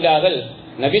அறிவிக்கின்றார்கள்,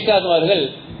 நபிசாசம் அவர்கள்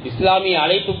இஸ்லாமிய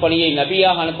அழைப்பு பணியை,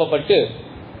 நபியாக அனுப்பப்பட்டு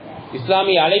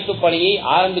இஸ்லாமிய அழைப்பு பணியை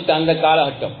ஆரம்பித்த அந்த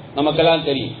காலகட்டம் நமக்கெல்லாம்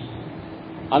தெரியும்.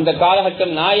 அந்த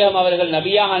காலகட்டம் நாயகம் அவர்கள்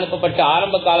நபியாக அனுப்பப்பட்ட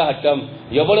ஆரம்ப காலகட்டம்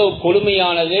எவ்வளவு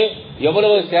கொடுமையானது,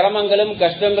 எவ்வளவு சிரமங்களும்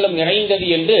கஷ்டங்களும் நிறைந்தது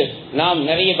என்று நாம்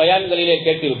நிறைய பயான்களிலே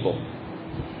கேட்டிருப்போம்.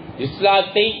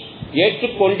 இஸ்லாத்தை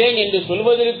ஏற்றுக்கொண்டேன் என்று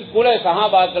சொல்வதற்கு கூட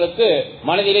சஹாபாக்களுக்கு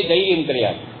மனதிலே தைரியம்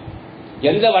கிடையாது.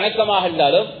 எந்த வணக்கமாக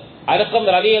இருந்தாலும் அரக்கம்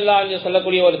ரலியல்லாஹு அன்ஹு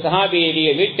சொல்லக்கூடிய ஒரு சஹாபியுடைய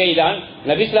வீட்டை தான்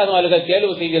நபி ஸல்லல்லாஹு அலைஹி வஸல்லம்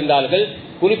தேர்வு செய்திருந்தார்கள்.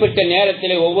 குறிப்பிட்ட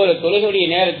நேரத்திலே, ஒவ்வொரு தொழுகையுடைய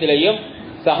நேரத்திலேயும்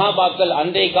சஹாபாக்கள்,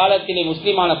 அன்றைய காலத்திலே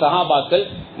முஸ்லிமான சஹாபாக்கள்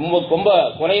ரொம்ப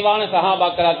குறைவான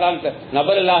சஹாபாக்களாக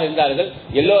நபர்களாக இருந்தார்கள்.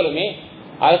 எல்லோருமே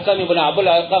அல்கம் இப்னு அபுல்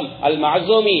அல்கம் அல்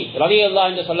மஅஸூமி ரலியல்லாஹு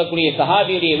அன்ஹு சொல்லக்கூடிய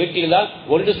சஹாபியுடைய வீட்டில் தான்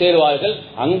ஒன்று சேருவார்கள்.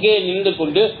 அங்கே நின்று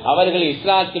கொண்டு அவர்கள்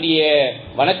இஸ்லாத்துடைய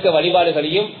வணக்க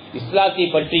வழிபாடுகளையும் இஸ்லாத்தை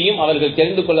பற்றியும் அவர்கள்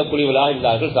தெரிந்து கொள்ளக்கூடியவர்களாக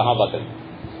இருந்தார்கள் சஹாபாக்கள்.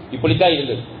 இப்படித்தான்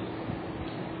இருந்தது.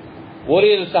 ஒரு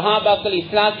சஹாபாக்கள்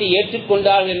இஸ்லாத்தை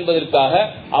ஏற்றுக்கொண்டார்கள் என்பதற்காக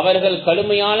அவர்கள்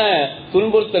கடுமையான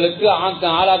துன்புறுத்தலுக்கு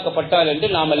ஆளாக்கப்பட்டார்கள் என்று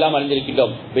நாம் எல்லாம்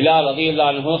அறிந்திருக்கின்றோம். பிலால்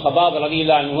ரலியல்லாஹு அன்ஹு, ஹபாப்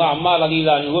ரலியல்லாஹு அன்ஹு, அம்மார்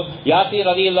ரலியல்லாஹு அன்ஹு, யாசீர்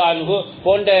ரலியல்லாஹு அன்ஹு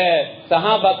போன்ற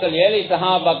சஹாபாக்கள், ஏழை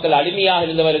சஹாபாக்கள், அடிமையாக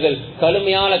இருந்தவர்கள்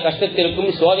கடுமையான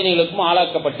கஷ்டத்திற்கும் சோதனைகளுக்கும்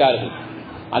ஆளாக்கப்பட்டார்கள்.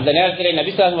 அந்த நேரத்தில் நபி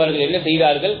ஸல்லல்லாஹு அலைஹி வஸல்லம் அவர்கள் என்ன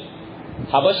செய்தார்கள்?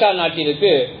 ஹபஷா நாட்டிற்கு,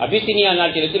 அபிசினியா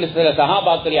நாட்டிற்கு சில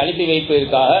சஹாபாக்களை அனுப்பி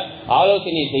வைப்பதற்காக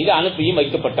ஆலோசனை செய்து அனுப்பியும்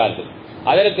வைக்கப்பட்டார்கள்.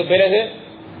 அதற்கு பிறகு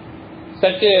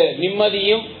சற்று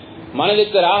நிம்மதியும்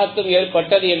மனதுக்கு ராகத்தும்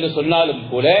ஏற்பட்டது என்று சொன்னாலும்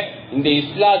கூட இந்த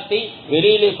இஸ்லாத்தை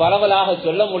வெளியிலே பரவலாக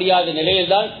சொல்ல முடியாத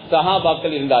நிலையில்தான்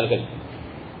சஹாபாக்கள் இருந்தார்கள்.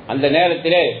 அந்த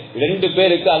நேரத்திலே 2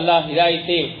 பேருக்கு அல்லாஹ்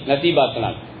ஹிதாயத்தை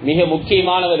நசீபாக்கினான். மிக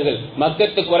முக்கியமானவர்கள்,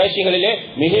 மக்கத்து குறைஷிகளிலே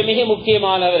மிக மிக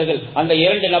முக்கியமானவர்கள் அந்த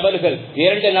 2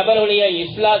 நபர்களுடைய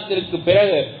இஸ்லாத்திற்கு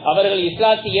பிறகு, அவர்கள்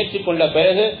இஸ்லாத்தை ஏற்றுக்கொண்ட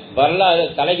பிறகு வரலாறு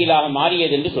தலைகீழாக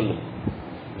மாறியது என்று சொல்லும்.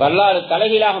 வரலாறு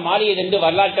தலைகீழாக மாறியது என்று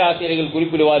வரலாற்று ஆசிரியர்கள்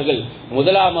குறிப்பிடுவார்கள்.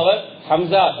 முதலாமவர்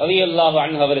ஹம்சா ரலியல்லாஹு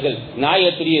அன்ஹு அவர்கள்,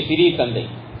 நாயகத்துடைய சிறிய தந்தை.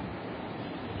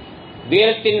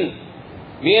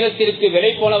 வீரத்திற்கு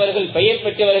விலை போனவர்கள், பெயர்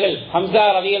பெற்றவர்கள் ஹம்சா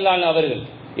ரலியல்லாஹு அன்ஹு அவர்கள்.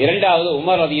 இரண்டாவது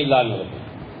உமர் ரலியல்லாஹு அன்ஹு அவர்கள்.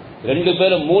 2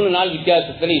 பேரும் 3 நாள்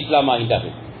வித்தியாசத்தில் இஸ்லாம்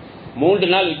ஆகிட்டார்கள். 3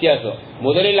 நாள் வித்தியாசம்.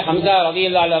 முதலில் ஹம்சா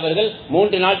ரலியல்லாஹு அவர்கள்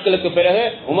 3 நாட்களுக்கு பிறகு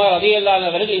உமர் ரலியல்லாஹு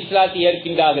அவர்கள் இஸ்லாத்தை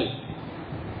ஏற்கின்றார்கள்.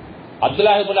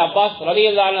 அப்துல்லாஹ் இப்னு அப்பாஸ்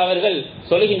ரலியல்லாஹு அவர்கள்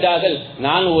சொல்கின்றார்கள்,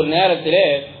 நான் ஒரு நேரத்திலே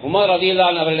உமர்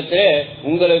ரலியல்லாஹு அவர்களிடத்திலே,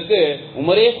 உங்களுக்கு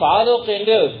உமரே ஃபாரூக்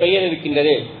என்று பெயர்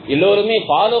இருக்கின்றது, எல்லோருமே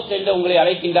ஃபாரூக் என்று உங்களை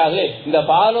அழைக்கின்றார்கள், இந்த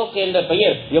ஃபாரூக் என்ற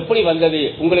பெயர் எப்படி வந்தது,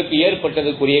 உங்களுக்கு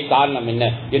ஏற்பட்டதுக்குரிய காரணம் என்ன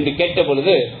என்று கேட்ட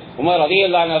பொழுது உமர்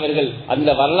ரலியல்லாஹு அவர்கள் அந்த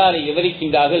வரலாறை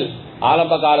விவரிக்கின்றார்கள்.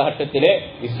 ஆரம்ப காலகட்டத்திலே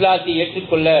இஸ்லாத்தை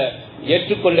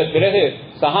ஏற்றுக்கொண்ட பிறகு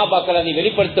சஹாபாக்கள் அதை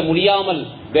வெளிப்படுத்த முடியாமல்,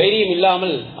 தைரியம்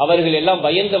இல்லாமல் அவர்கள் எல்லாம்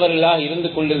பயந்தவர்களாக இருந்து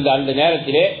கொண்டிருந்த அந்த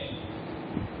நேரத்திலே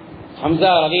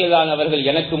ஹம்சா ரலியல்லாஹு அவர்கள்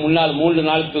எனக்கு முன்னால் 3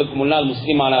 நாட்களுக்கு முன்னால்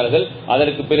முஸ்லிம் ஆனார்கள்.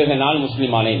 அதற்கு பிறகு நான்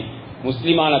முஸ்லிமானேன்.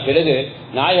 முஸ்லிமான பிறகு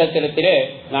நாயகத்திடத்திலே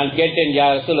நான் கேட்டேன், யா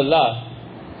ரசூலல்லாஹ்,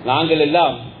 நாங்கள்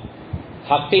எல்லாம்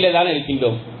ஹக்கில தான்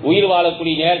இருக்கின்றோம், உயிர்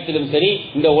வாழக்கூடிய நேரத்திலும் சரி,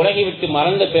 இந்த உலகை விட்டு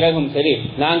மறந்த பிறகும் சரி,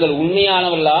 நாங்கள்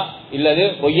உண்மையானவர்களா இல்லது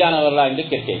பொய்யானவர்களா என்று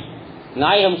கேட்டேன்.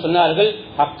 நாயகம் சொன்னார்கள்,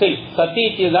 ஹக்கில்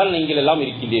சத்தியத்தில் தான் நீங்கள் எல்லாம்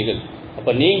இருக்கின்றீர்கள்.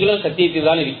 அப்ப நீங்களும் சத்தியத்தில்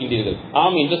தான் இருக்கின்றீர்கள்.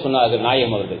 ஆம் என்று சொன்னார்கள்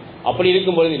நாயகம் அவர்கள். அப்படி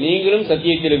இருக்கும் பொழுது, நீங்களும்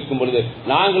சத்தியத்தில் இருக்கும் பொழுது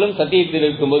நாங்களும் சத்தியத்தில்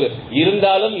இருக்கும்போது,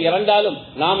 இருந்தாலும் இறந்தாலும்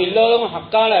நாம் எல்லோரும்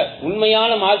ஹக்கான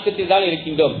உண்மையான மார்க்கத்தில் தான்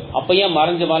இருக்கின்றோம். அப்பையும்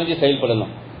மறைஞ்சு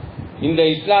செயல்படணும். இந்த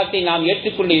இஸ்லாத்தை நாம்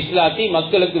ஏற்றுக்கொண்ட இஸ்லாத்தை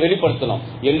மக்களுக்கு வெளிப்படுத்தணும்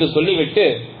என்று சொல்லிவிட்டு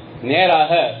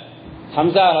நேராக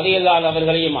ஹம்சா ரலியல்லாஹு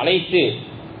அவர்களையும் அழைத்து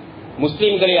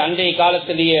முஸ்லிம்களை அன்றைய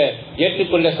காலத்திலேயே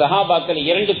ஏற்றுக்கொண்ட சஹாபாக்களை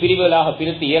 2 பிரிவுகளாக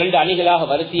பிரித்து 2 அணிகளாக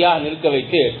வரிசையாக நிற்க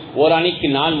வைத்து, ஒரு அணிக்கு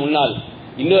நான் முன்னால்,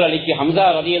 இன்னொரு அணிக்கு ஹம்சா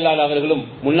ரலியல்லாஹு அவர்களும்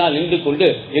முன்னால் நின்று கொண்டு,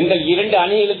 எங்கள் 2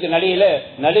 அணிகளுக்கு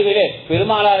நடுவிலே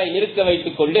பெருமானாரை நிற்க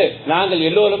வைத்துக் கொண்டு நாங்கள்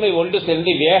எல்லோருமே ஒன்று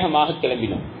சேர்ந்து வேகமாக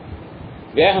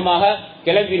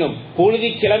கிளம்பினோம். புழுதி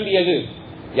கிளம்பியது.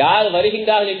 யார்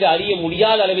வருகின்றார்கள் என்று அறிய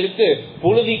முடியாத அளவிற்கு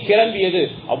புழுதி கிளம்பியது.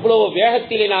 அவ்வளவு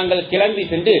வேகத்திலே நாங்கள் கிளம்பி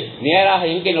சென்று நேராக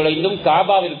எங்கே நுழைந்தோம்?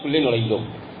 காபாவிற்குள்ளே நுழைந்தோம்.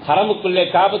 ஹரமுக்குள்ளே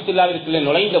காபத்துல்லாவிற்குள்ளே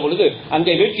நுழைந்த பொழுது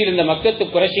அங்கே வீட்டிலிருந்த மக்கத்து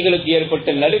குறைஷிகளுக்கு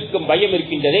ஏற்பட்ட நடுக்கும் பயம்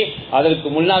இருக்கின்றதே, அதற்கு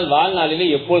முன்னால் வாழ்நாளிலே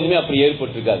எப்பொழுதுமே அப்படி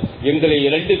ஏற்பட்டிருக்காது. எங்களை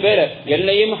 2 பேர்,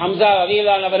 என்னையும் ஹம்சா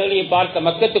ரலியல்லாஹு அவர்களையும் பார்த்த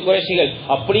மக்கத்து குறைஷிகள்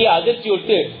அப்படியே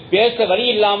அதிர்ச்சியுட்டு பேச வழி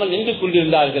இல்லாமல் நின்று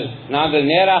கொண்டிருந்தார்கள். நாங்கள்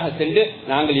நேராக சென்று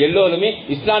நாங்கள் எல்லோருமே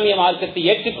இஸ்லாமிய மார்க்கத்தை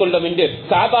ஏற்றுக்கொண்டோம் என்று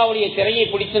காபாவுடைய திரையை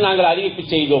பிடித்து நாங்கள் அறிவிப்பு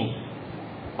செய்தோம்.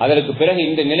 அதற்கு பிறகு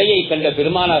இந்த நிலையை கண்ட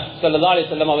பெருமானார் ஸல்லல்லாஹு அலைஹி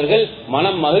வஸல்லம் அவர்கள்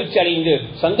மனம் மகிழ்ச்சி அடைந்து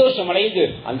சந்தோஷம் அடைந்து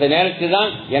அந்த நேரத்தில் தான்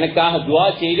எனக்காக துஆ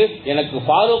செய்து எனக்கு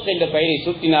ஃபாரூக் என்ற பெயரை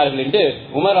சூட்டினார்கள் என்று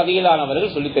உமர் ரலியல்லாஹு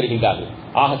அவர்கள் சொல்லித் தருகின்றார்கள்.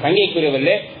 ஆக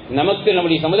தங்கைக்குரியவர்களே, நமக்கு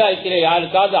நம்முடைய சமுதாயத்திலே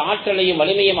யாருக்காவது ஆற்றலையும்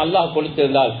வலிமையும் அல்லாஹ்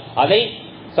கொடுத்திருந்தால் அதை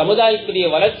சமுதாயத்துடைய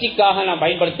வளர்ச்சிக்காக நாம்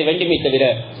பயன்படுத்த வேண்டுமே தவிர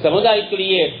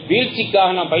சமுதாயத்துடைய வீழ்ச்சிக்காக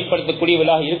நாம்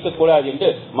பயன்படுத்தக்கூடியவர்களாக இருக்கக்கூடாது என்று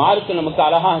மார்க்கு நமக்கு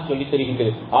அழகாக சொல்லித்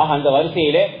தருகின்றது. ஆக அந்த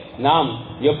வரிசையிலே நாம்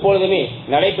எப்பொழுதுமே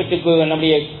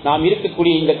நாம்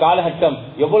இருக்கக்கூடிய இந்த காலகட்டம்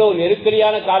எவ்வளவு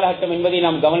நெருக்கடியான காலகட்டம் என்பதை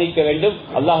நாம் கவனிக்க வேண்டும்.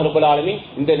 அல்லாஹ் ரப்பல் ஆலமீன்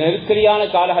இந்த நெருக்கடியான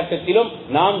காலகட்டத்திலும்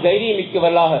நாம் தைரியம்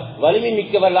மிக்கவர்களாக, வலிமை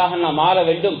மிக்கவர்களாக நாம் மாற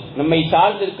வேண்டும். நம்மை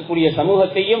சார்ந்து இருக்கக்கூடிய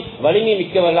சமூகத்தையும் வலிமை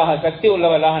மிக்கவர்களாக, சக்தி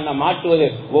உள்ளவர்களாக நாம் மாற்றுவது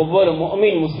ஒவ்வொரு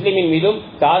முஸ்லிமின் மீதும்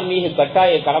தார்மீக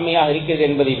கட்டாய கடமையாக இருக்கிறது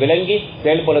என்பதை விளங்கி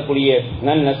செயல்படக்கூடிய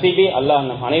நசீபை அல்லாஹ்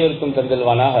நம் அனைவருக்கும்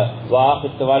தந்தல்வானாக.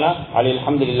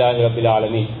 அல்ஹம்துலில்லாஹி ரப்பில்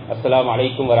ஆலமீன். அஸ்ஸலாமு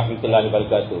அலைக்கும் வரஹ்மத்துல்லாஹி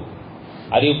வபரகாத்துஹு.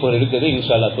 அறிவிப்பு இருக்குது.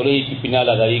 இன்ஷா அல்லாஹ் தொழுகைக்கு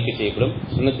பின்னால் அது அறிவிக்கை செய்யப்படும்.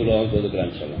 சுன்னத்துல்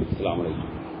தொழுகிறான் இன்ஷா அல்லாஹ். அஸ்ஸலாமு அலைக்கும்.